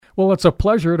Well, it's a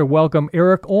pleasure to welcome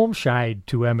Eric Olmscheid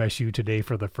to MSU today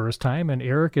for the first time. And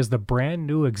Eric is the brand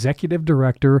new executive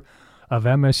director of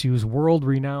MSU's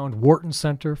world-renowned Wharton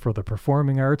Center for the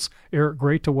Performing Arts. Eric,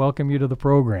 great to welcome you to the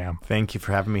program. Thank you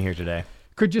for having me here today.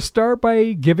 Could you start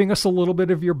by giving us a little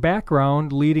bit of your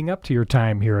background leading up to your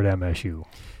time here at MSU?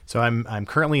 So I'm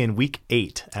currently in week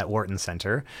 8 at Wharton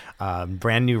Center,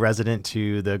 brand new resident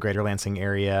to the greater Lansing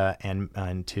area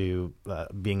and to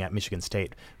being at Michigan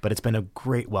State. But it's been a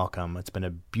great welcome. It's been a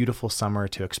beautiful summer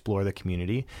to explore the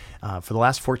community. For the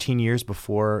last 14 years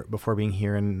before being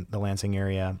here in the Lansing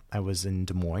area, I was in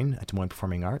Des Moines at Des Moines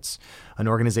Performing Arts, an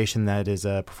organization that is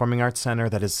a performing arts center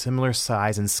that is similar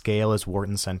size and scale as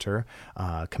Wharton Center,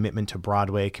 commitment to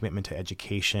Broadway, commitment to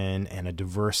education, and a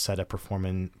diverse set of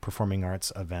performing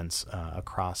arts events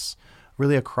across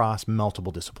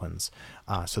multiple disciplines.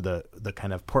 So the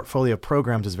kind of portfolio of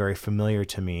programs is very familiar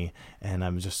to me, and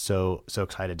I'm just so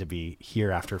excited to be here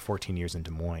after 14 years in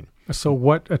Des Moines. So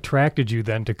what attracted you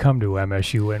then to come to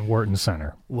MSU and Wharton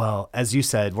Center? Well, as you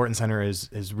said, Wharton Center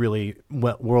is really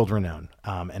world renowned,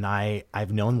 and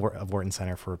I've known of Wharton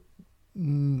Center for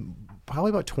probably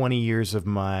about 20 years of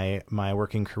my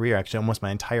working career. Actually, almost my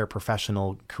entire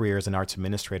professional career as an arts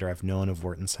administrator, I've known of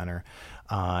Wharton Center.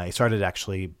 I started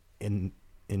actually in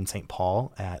St.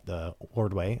 Paul at the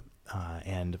Ordway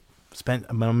and spent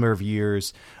a number of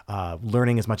years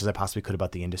learning as much as I possibly could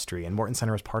about the industry. And Wharton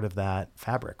Center was part of that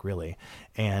fabric, really.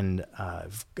 And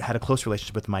I've had a close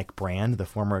relationship with Mike Brand, the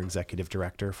former executive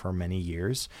director, for many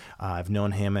years. I've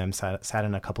known him and sat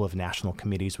in a couple of national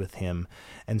committees with him.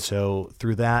 And so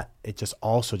through that, it just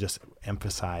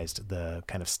emphasized the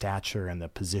kind of stature and the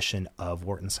position of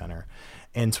Wharton Center.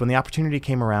 And so when the opportunity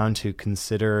came around to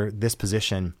consider this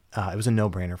position, it was a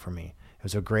no-brainer for me. It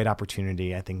was a great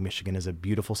opportunity. I think Michigan is a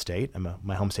beautiful state.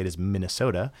 My home state is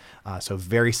Minnesota, so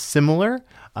very similar,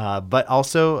 but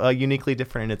also uniquely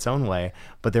different in its own way.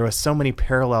 But there were so many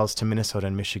parallels to Minnesota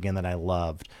and Michigan that I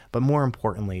loved. But more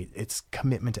importantly, its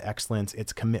commitment to excellence,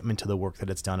 its commitment to the work that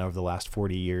it's done over the last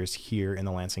 40 years here in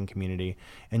the Lansing community,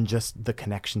 and just the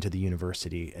connection to the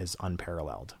university is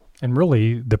unparalleled. And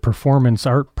really, the performance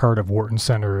art part of Wharton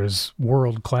Center is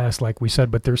world-class, like we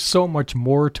said, but there's so much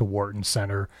more to Wharton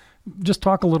Center. Just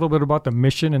talk a little bit about the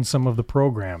mission and some of the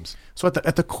programs. So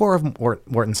at the core of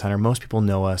Wharton Center, most people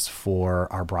know us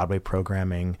for our Broadway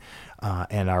programming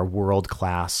and our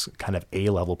world-class kind of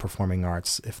A-level performing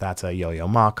arts, if that's a Yo-Yo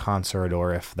Ma concert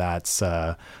or if that's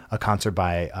a concert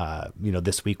by,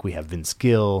 this week we have Vince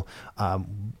Gill.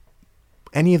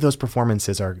 Any of those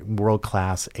performances are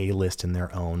world-class A-list in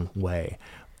their own way.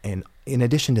 And in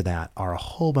addition to that are a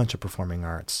whole bunch of performing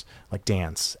arts like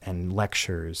dance and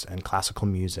lectures and classical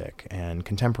music and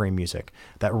contemporary music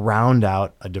that round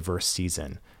out a diverse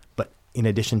season. But in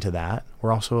addition to that,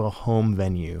 we're also a home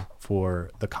venue for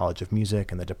the College of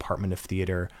Music and the Department of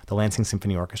Theater, the Lansing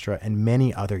Symphony Orchestra, and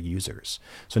many other users.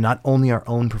 So not only our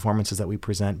own performances that we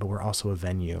present, but we're also a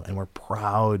venue, and we're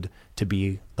proud to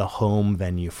be the home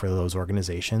venue for those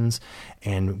organizations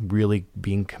and really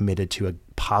being committed to a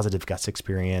positive guest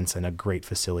experience and a great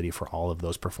facility for all of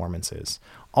those performances.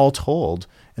 All told,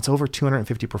 it's over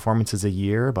 250 performances a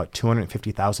year, about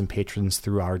 250,000 patrons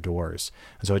through our doors.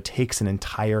 And so it takes an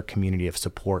entire community of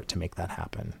support to make that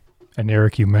happen. And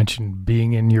Eric, you mentioned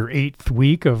being in your 8th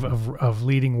week of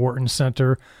leading Wharton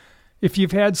Center. If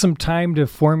you've had some time to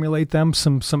formulate them,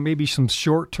 maybe some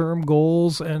short-term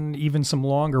goals and even some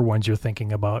longer ones you're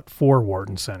thinking about for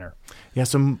Wharton Center. Yeah,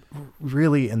 so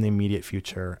really in the immediate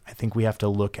future, I think we have to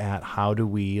look at how do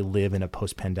we live in a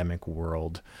post-pandemic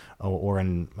world or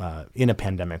in a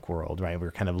pandemic world, right?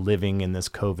 We're kind of living in this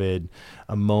COVID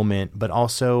moment, but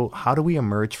also how do we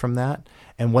emerge from that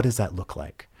and what does that look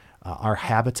like? Our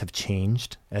habits have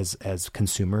changed as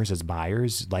consumers, as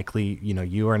buyers. Likely,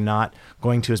 you are not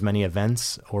going to as many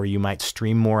events, or you might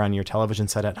stream more on your television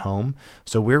set at home.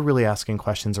 So we're really asking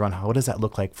questions around what does that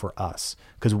look like for us?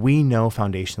 Because we know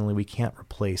foundationally we can't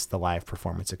replace the live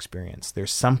performance experience.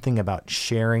 There's something about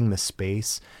sharing the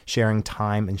space, sharing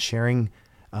time, and sharing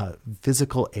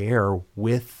physical air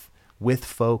with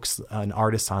folks and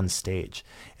artists on stage.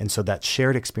 And so that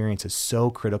shared experience is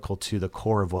so critical to the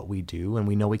core of what we do, and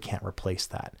we know we can't replace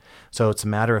that. So it's a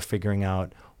matter of figuring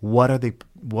out what are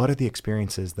the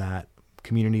experiences that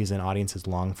communities and audiences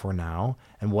long for now,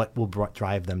 and what will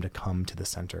drive them to come to the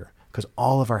center. Because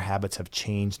all of our habits have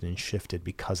changed and shifted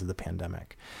because of the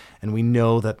pandemic. And we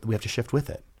know that we have to shift with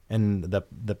it. And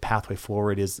the pathway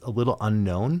forward is a little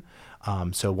unknown.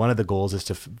 So one of the goals is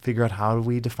to figure out how do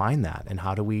we define that, and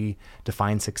how do we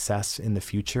define success in the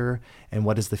future, and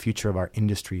what does the future of our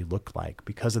industry look like?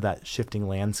 Because of that shifting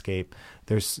landscape,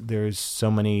 there's so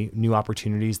many new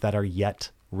opportunities that are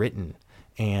yet written.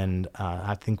 And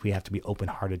I think we have to be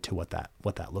open-hearted to what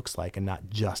that looks like, and not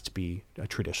just be a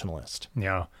traditionalist.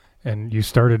 Yeah. And you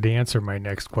started to answer my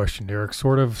next question, Eric,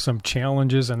 sort of some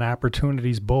challenges and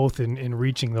opportunities both in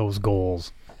reaching those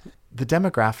goals. The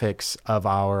demographics of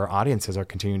our audiences are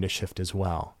continuing to shift as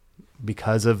well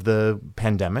because of the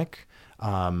pandemic,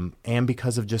 and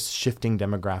because of just shifting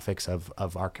demographics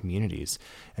of our communities.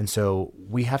 And so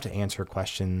we have to answer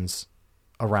questions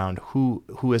around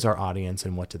who is our audience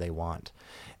and what do they want.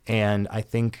 And I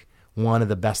think one of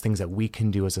the best things that we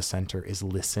can do as a center is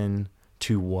listen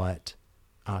to what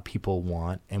people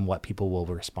want and what people will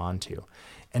respond to.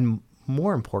 And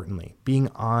more importantly, being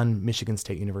on Michigan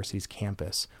State University's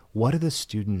campus, what are the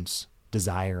students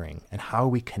desiring and how are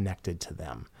we connected to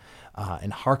them?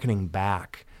 And hearkening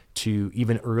back to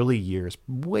even early years,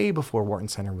 way before Wharton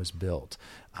Center was built,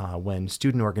 when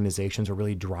student organizations were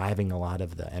really driving a lot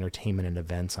of the entertainment and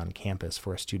events on campus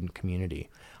for a student community.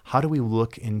 How do we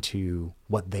look into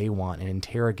what they want and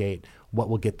interrogate what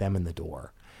will get them in the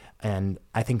door? And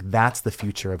I think that's the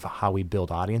future of how we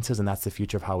build audiences, and that's the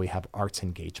future of how we have arts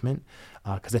engagement,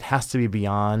 because it has to be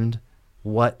beyond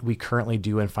what we currently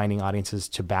do in finding audiences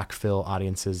to backfill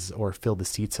audiences or fill the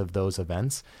seats of those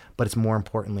events. But it's more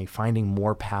importantly finding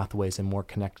more pathways and more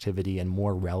connectivity and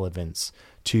more relevance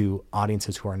to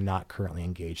audiences who are not currently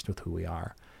engaged with who we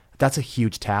are. That's a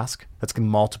huge task. That's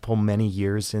many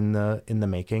years in the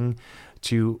making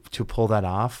to pull that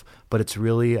off. But it's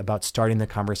really about starting the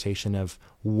conversation of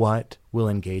what will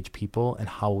engage people and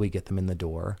how will we get them in the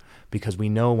door, because we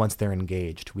know once they're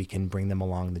engaged, we can bring them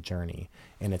along the journey.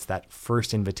 And it's that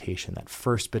first invitation, that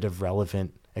first bit of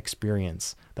relevant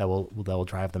experience that will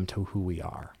drive them to who we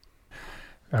are.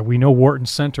 We know Wharton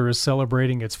Center is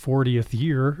celebrating its 40th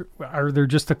year. Are there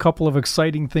just a couple of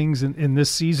exciting things in this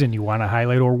season you want to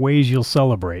highlight, or ways you'll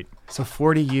celebrate? So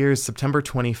 40 years, September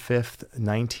 25th,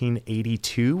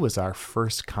 1982 was our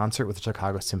first concert with the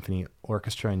Chicago Symphony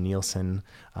Orchestra and Nielsen,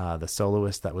 the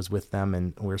soloist that was with them.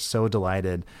 And we're so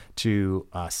delighted to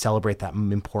celebrate that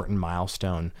important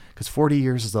milestone, because 40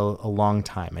 years is a long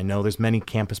time. I know there's many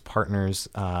campus partners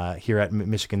here at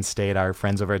Michigan State, our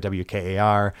friends over at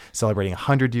WKAR, celebrating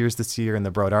 100 years this year, and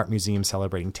the Broad Art Museum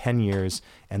celebrating 10 years,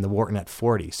 and the Wharton at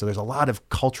 40. So there's a lot of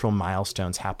cultural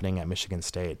milestones happening at Michigan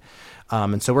State.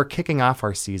 And so we're kicking off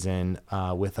our season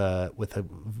with a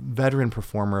veteran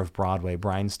performer of Broadway,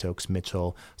 Brian Stokes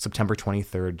Mitchell, September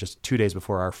 23rd, just 2 days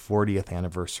before our 40th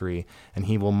anniversary, and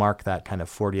he will mark that kind of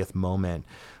 40th moment.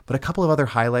 But a couple of other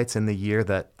highlights in the year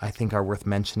that I think are worth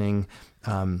mentioning.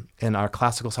 In our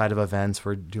classical side of events,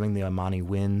 we're doing the Amani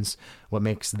Winds. What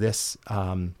makes this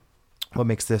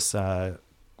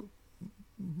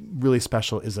really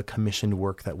special is a commissioned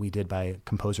work that we did by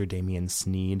composer Damian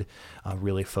Sneed,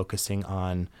 really focusing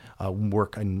on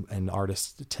work and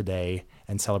artists today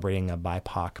and celebrating a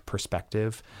BIPOC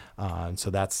perspective. And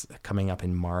so that's coming up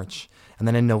in March. And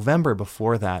then in November,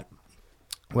 before that,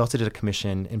 we also did a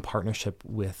commission in partnership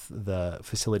with the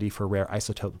Facility for Rare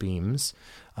Isotope Beams,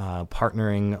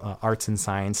 partnering arts and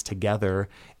science together.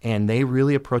 And they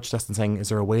really approached us and saying, is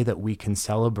there a way that we can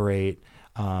celebrate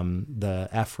the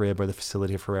FRIB, or the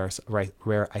Facility for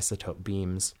Rare Isotope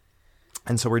Beams?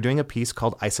 And so we're doing a piece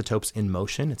called Isotopes in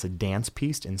Motion. It's a dance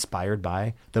piece inspired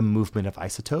by the movement of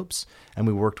isotopes. And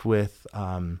we worked with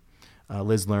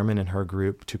Liz Lerman and her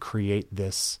group to create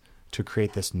this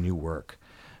new work.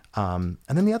 And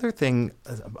then the other thing,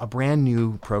 a brand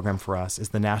new program for us, is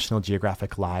the National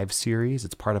Geographic Live series.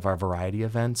 It's part of our variety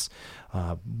events.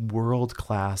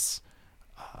 World-class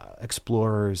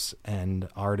explorers and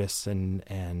artists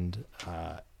and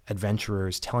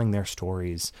adventurers telling their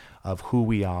stories of who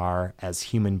we are as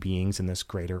human beings in this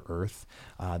greater earth.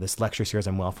 This lecture series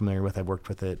I'm well familiar with. I've worked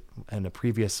with it in a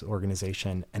previous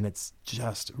organization, and it's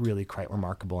just really quite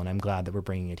remarkable, and I'm glad that we're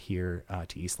bringing it here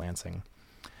to East Lansing.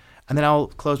 And then I'll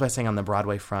close by saying on the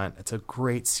Broadway front, it's a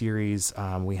great series.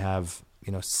 We have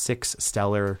 6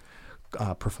 stellar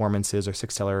performances or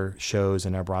 6 stellar shows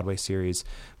in our Broadway series,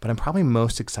 but I'm probably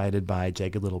most excited by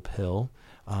Jagged Little Pill,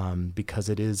 because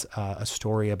it is a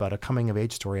story about a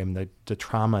coming-of-age story and the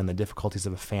trauma and the difficulties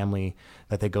of a family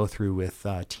that they go through with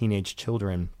teenage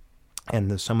children. And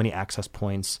there's so many access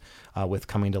points with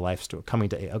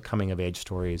coming-of-age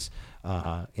stories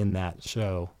in that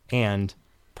show. And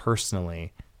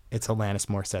personally, it's Alanis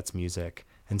Morissette's music.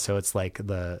 And so it's like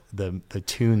the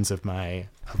tunes of my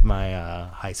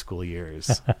high school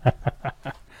years.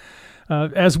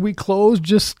 As we close,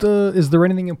 just is there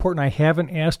anything important I haven't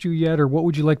asked you yet, or what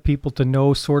would you like people to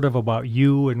know sort of about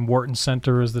you and Wharton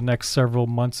Center as the next several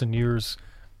months and years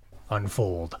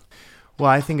unfold? Well,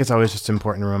 I think it's always just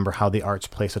important to remember how the arts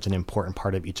play such an important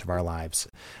part of each of our lives.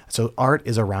 So art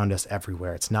is around us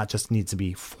everywhere. It's not just needs to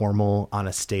be formal on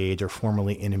a stage or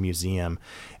formally in a museum.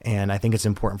 And I think it's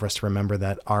important for us to remember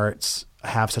that arts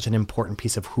have such an important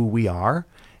piece of who we are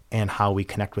and how we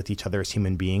connect with each other as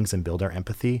human beings and build our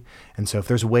empathy. And so if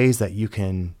there's ways that you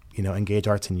can, engage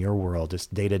arts in your world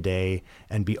just day to day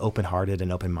and be open-hearted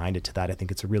and open-minded to that, I think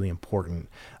it's really important,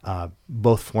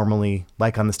 both formally,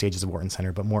 like on the stages of Wharton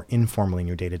Center, but more informally in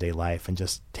your day-to-day life, and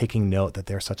just taking note that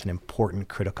they're such an important,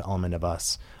 critical element of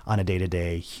us on a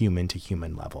day-to-day,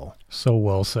 human-to-human level. So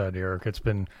well said, Eric. It's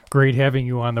been great having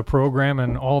you on the program,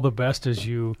 and all the best as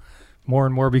you more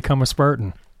and more become a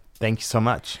Spartan. Thank you so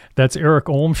much. That's Eric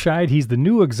Olmscheid. He's the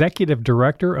new executive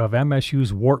director of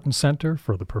MSU's Wharton Center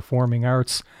for the Performing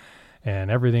Arts.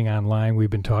 And everything online we've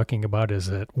been talking about is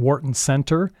at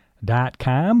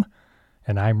whartoncenter.com.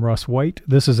 And I'm Russ White.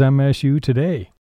 This is MSU Today.